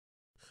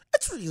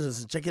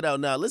Listen, check it out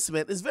now. Listen,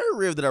 man, it's very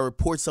rare that I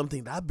report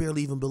something that I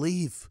barely even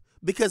believe.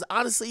 Because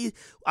honestly,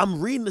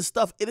 I'm reading the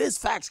stuff. It is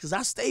facts because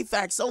I stay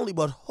facts only,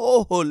 but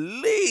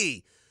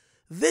holy,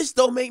 this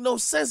don't make no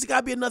sense. It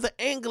got to be another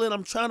angle, and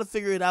I'm trying to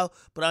figure it out,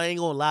 but I ain't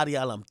going to lie to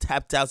y'all. I'm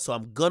tapped out, so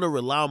I'm going to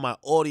rely on my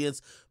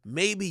audience.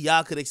 Maybe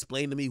y'all could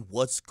explain to me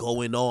what's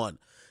going on.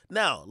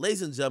 Now,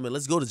 ladies and gentlemen,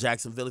 let's go to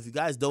Jacksonville. If you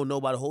guys don't know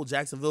about the whole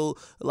Jacksonville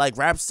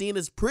rap scene,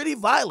 is pretty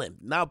violent.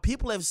 Now,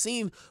 people have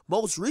seen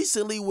most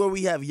recently where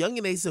we have Young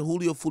and Ace and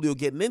Julio Fulio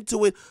getting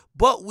into it,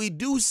 but we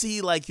do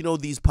see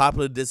these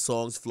popular diss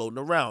songs floating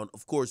around.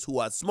 Of course, Who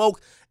I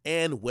Smoke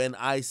and When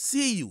I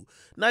See You.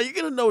 Now, you're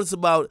going to notice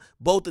about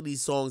both of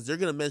these songs, they're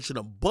going to mention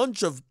a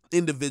bunch of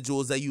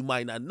individuals that you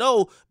might not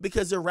know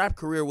because their rap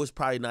career was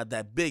probably not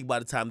that big by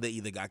the time they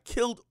either got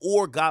killed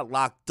or got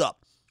locked up.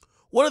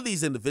 One of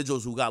these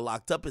individuals who got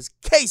locked up is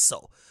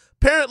Ksoo.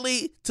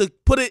 Apparently, to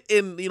put it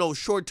in,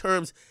 short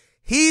terms,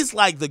 he's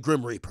like the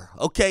Grim Reaper,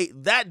 okay?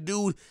 That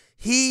dude,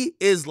 he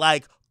is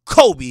like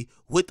Kobe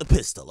with the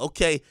pistol,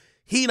 okay?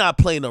 He not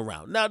playing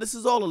around. Now, this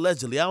is all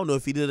allegedly. I don't know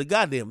if he did a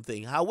goddamn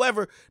thing.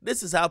 However,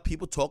 this is how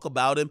people talk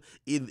about him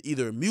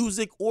either in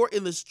music or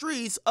in the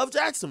streets of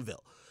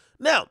Jacksonville.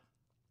 Now,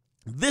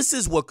 this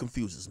is what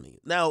confuses me.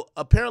 Now,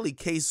 apparently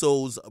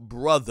Ksoo's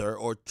brother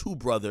or two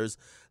brothers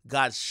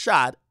got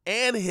shot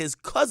and his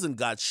cousin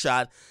got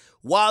shot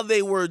while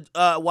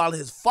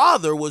his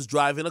father was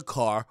driving a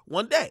car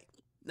one day.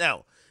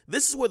 Now,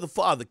 this is where the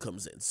father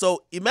comes in.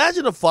 So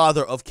imagine a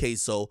father of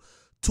Ksoo,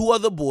 two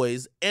other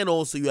boys, and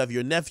also you have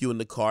your nephew in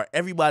the car.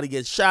 Everybody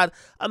gets shot.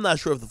 I'm not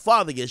sure if the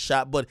father gets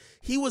shot, but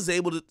he was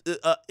able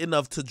to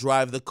enough to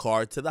drive the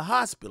car to the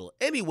hospital.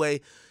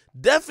 Anyway,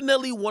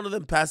 definitely one of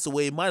them passed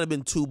away. It might have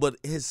been two, but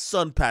his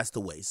son passed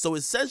away. So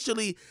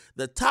essentially,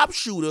 the top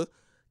shooter,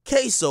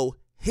 Ksoo,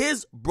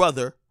 his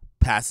brother,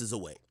 passes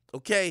away.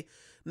 Okay?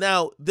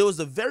 Now, there was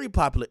a very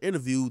popular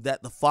interview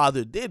that the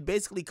father did,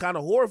 basically kind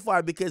of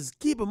horrified because,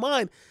 keep in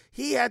mind,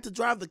 he had to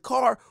drive the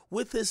car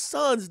with his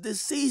son's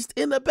deceased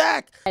in the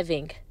back.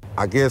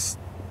 I guess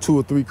 2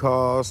 or 3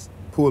 cars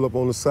pulled up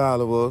on the side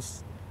of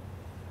us,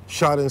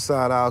 shot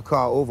inside our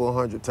car over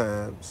 100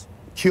 times,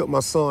 killed my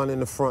son in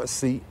the front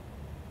seat,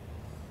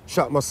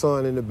 shot my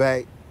son in the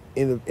back,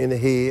 in the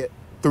head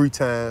 3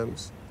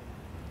 times,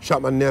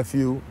 shot my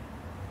nephew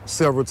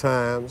several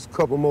times, a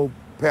couple more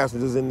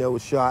passengers in there were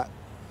shot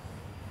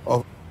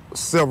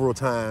several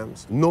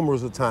times,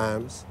 numerous of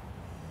times,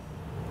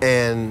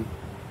 and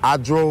I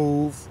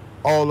drove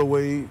all the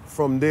way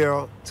from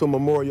there to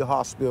Memorial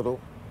Hospital,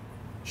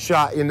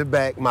 shot in the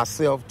back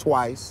myself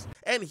twice.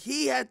 And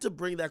he had to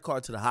bring that car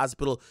to the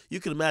hospital.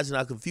 You can imagine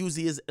how confused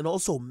he is and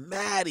also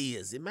mad he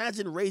is.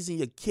 Imagine raising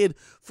your kid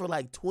for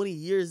like 20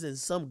 years and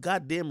some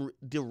goddamn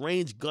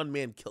deranged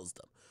gunman kills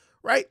them,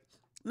 right?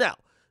 Now,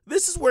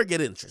 this is where it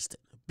gets interesting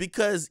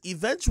because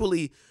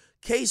eventually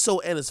Ksoo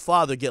and his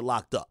father get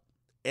locked up.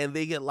 And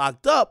they get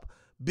locked up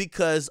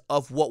because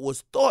of what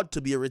was thought to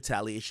be a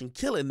retaliation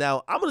killing.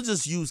 Now, I'm going to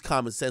just use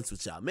common sense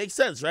with y'all. Makes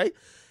sense, right?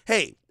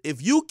 Hey,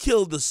 if you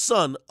kill the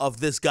son of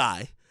this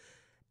guy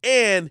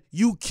and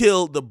you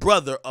kill the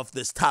brother of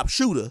this top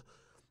shooter,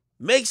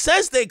 makes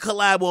sense they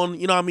collab on,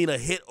 a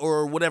hit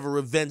or whatever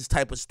revenge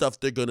type of stuff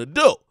they're going to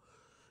do.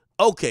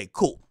 Okay,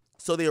 cool.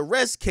 So they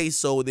arrest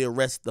Ksoo, they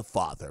arrest the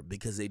father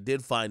because they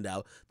did find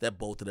out that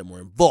both of them were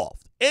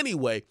involved.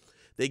 Anyway,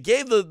 they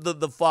gave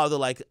the father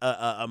like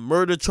a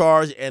murder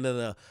charge and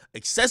an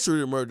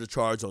accessory murder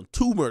charge on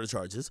 2 murder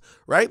charges,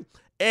 right?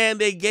 And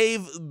they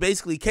gave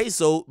basically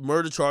Ksoo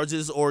murder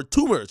charges or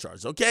 2 murder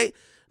charges, okay?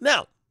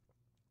 Now,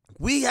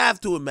 we have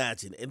to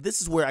imagine, and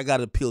this is where I got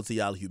to appeal to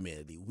y'all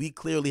humanity. We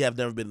clearly have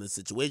never been in this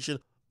situation,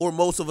 or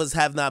most of us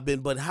have not been,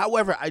 but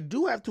however, I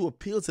do have to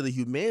appeal to the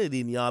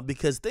humanity in y'all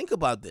because think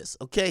about this,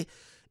 okay?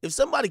 If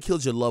somebody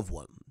killed your loved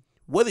one,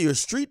 whether you're a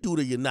street dude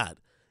or you're not,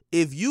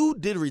 if you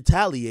did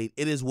retaliate,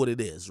 it is what it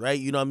is, right?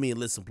 You know what I mean?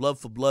 Listen, blood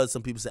for blood,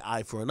 some people say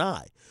eye for an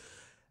eye.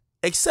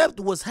 Except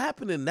what's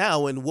happening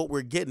now and what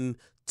we're getting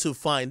to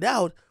find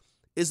out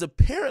is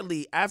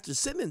apparently after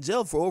sitting in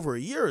jail for over a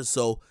year or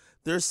so,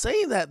 they're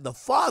saying that the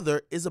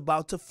father is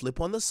about to flip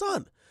on the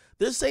son.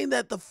 They're saying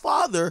that the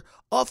father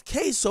of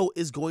Ksoo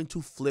is going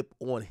to flip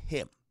on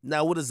him.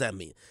 Now, what does that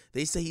mean?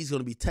 They say he's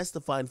going to be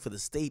testifying for the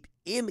state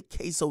in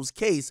Ksoo's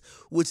case,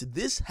 which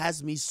this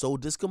has me so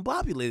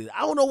discombobulated.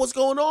 I don't know what's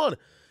going on.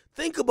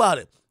 Think about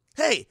it.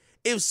 Hey,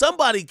 if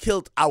somebody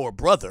killed our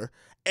brother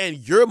and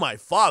you're my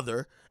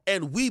father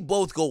and we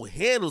both go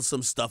handle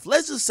some stuff,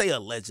 let's just say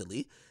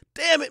allegedly,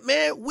 damn it,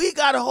 man, we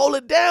got to hold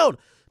it down.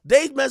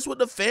 They mess with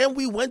the fam.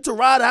 We went to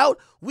ride out.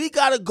 We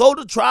got to go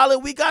to trial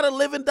and we got to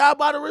live and die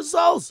by the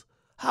results.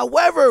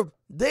 However,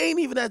 they ain't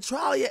even at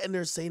trial yet and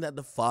they're saying that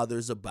the father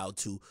is about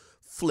to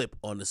flip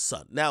on the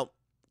son. Now,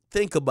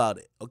 think about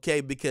it,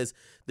 okay? Because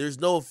there's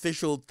no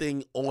official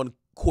thing on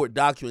court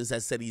documents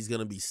that said he's going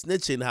to be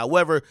snitching.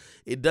 However,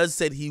 it does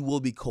say he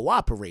will be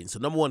cooperating. So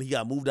number one, he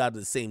got moved out of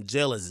the same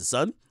jail as his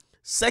son.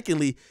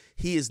 Secondly,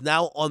 he is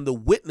now on the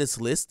witness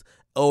list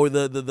or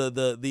the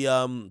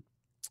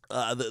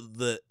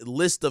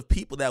list of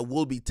people that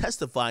will be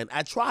testifying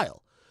at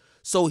trial.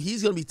 So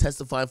he's going to be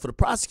testifying for the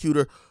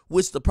prosecutor,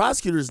 which the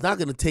prosecutor is not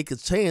going to take a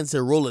chance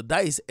and roll a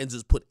dice and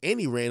just put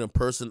any random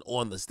person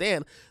on the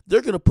stand.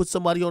 They're going to put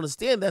somebody on the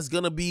stand that's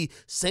going to be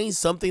saying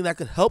something that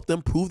could help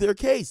them prove their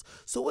case.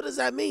 So what does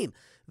that mean?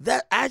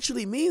 That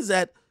actually means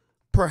that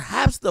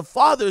perhaps the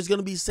father is going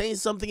to be saying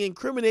something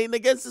incriminating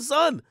against the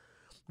son.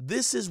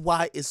 This is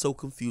why it's so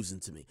confusing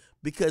to me,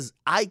 because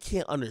I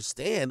can't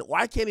understand, or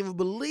I can't even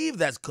believe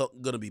that's going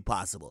to be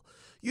possible.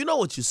 You know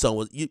what your son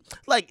was,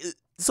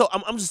 so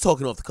I'm just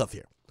talking off the cuff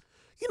here.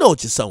 You know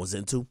what your son was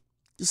into.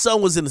 Your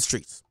son was in the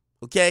streets,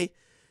 okay?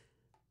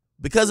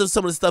 Because of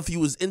some of the stuff he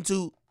was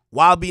into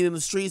while being in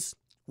the streets,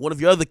 one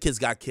of your other kids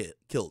got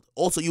killed.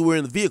 Also, you were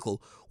in the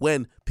vehicle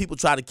when people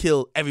tried to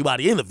kill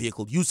everybody in the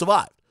vehicle. You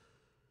survived.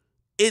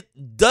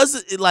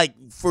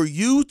 For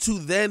you to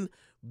then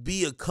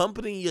be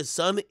accompanying your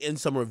son in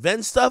some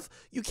revenge stuff,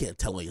 you can't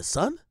tell on your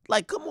son.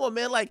 Like, come on,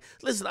 man. Like,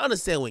 listen, I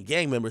understand when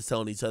gang members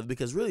telling each other,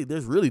 because really,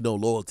 there's really no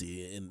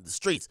loyalty in the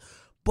streets.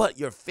 But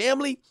your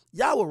family,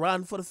 y'all were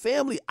riding for the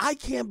family. I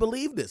can't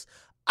believe this.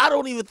 I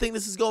don't even think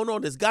this is going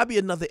on. There's got to be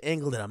another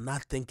angle that I'm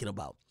not thinking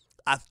about.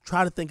 I've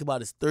tried to think about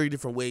this 30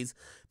 different ways.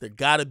 There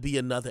got to be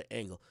another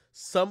angle.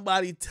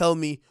 Somebody tell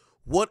me,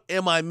 what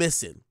am I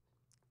missing?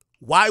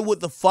 Why would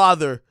the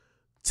father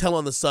tell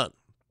on the son?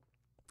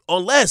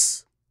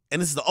 Unless,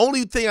 and this is the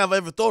only thing I've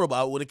ever thought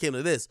about when it came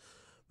to this,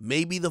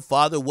 maybe the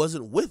father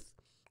wasn't with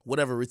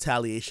whatever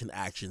retaliation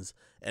actions,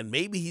 and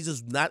maybe he's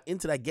just not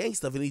into that gang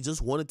stuff, and he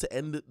just wanted to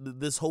end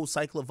this whole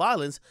cycle of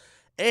violence,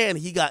 and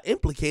he got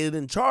implicated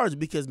in charge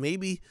because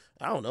maybe,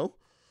 I don't know,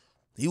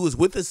 he was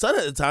with his son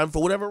at the time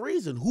for whatever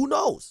reason. Who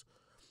knows?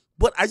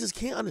 But I just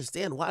can't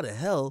understand why the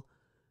hell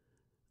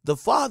the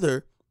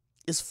father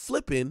is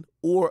flipping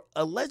or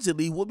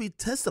allegedly will be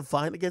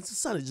testifying against the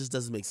son. It just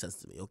doesn't make sense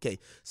to me. Okay,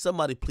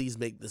 somebody please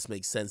make this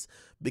make sense,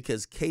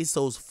 because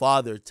Ksoo's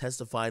father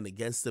testifying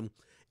against him,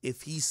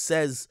 if he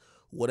says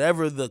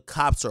whatever the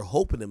cops are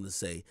hoping him to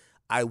say,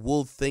 I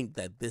will think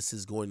that this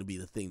is going to be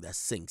the thing that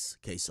sinks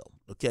Ksoo.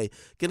 Okay,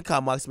 get in the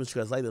comment box, make sure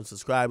you guys like them,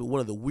 subscribe.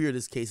 One of the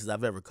weirdest cases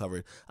I've ever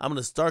covered. I'm going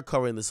to start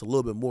covering this a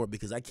little bit more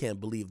because I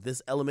can't believe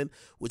this element,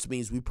 which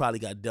means we probably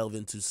got to delve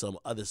into some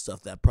other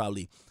stuff that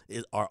probably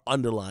are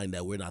underlined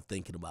that we're not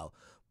thinking about.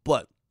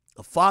 But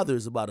a father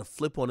is about to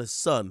flip on his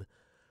son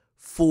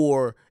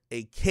for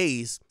a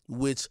case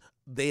which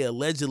they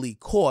allegedly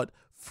caught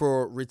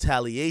for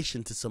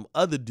retaliation to some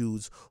other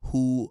dudes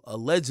who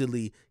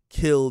allegedly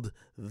killed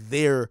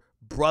their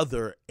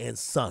brother and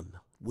son,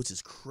 which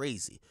is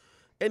crazy.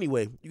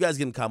 Anyway, you guys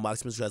get in the comment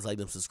box. Make sure you guys like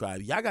them,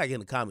 subscribe. Y'all got to get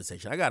in the comment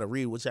section. I got to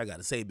read what y'all got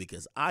to say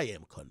because I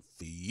am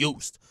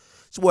confused.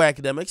 It's your boy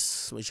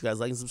Akademiks. Make sure you guys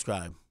like and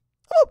subscribe.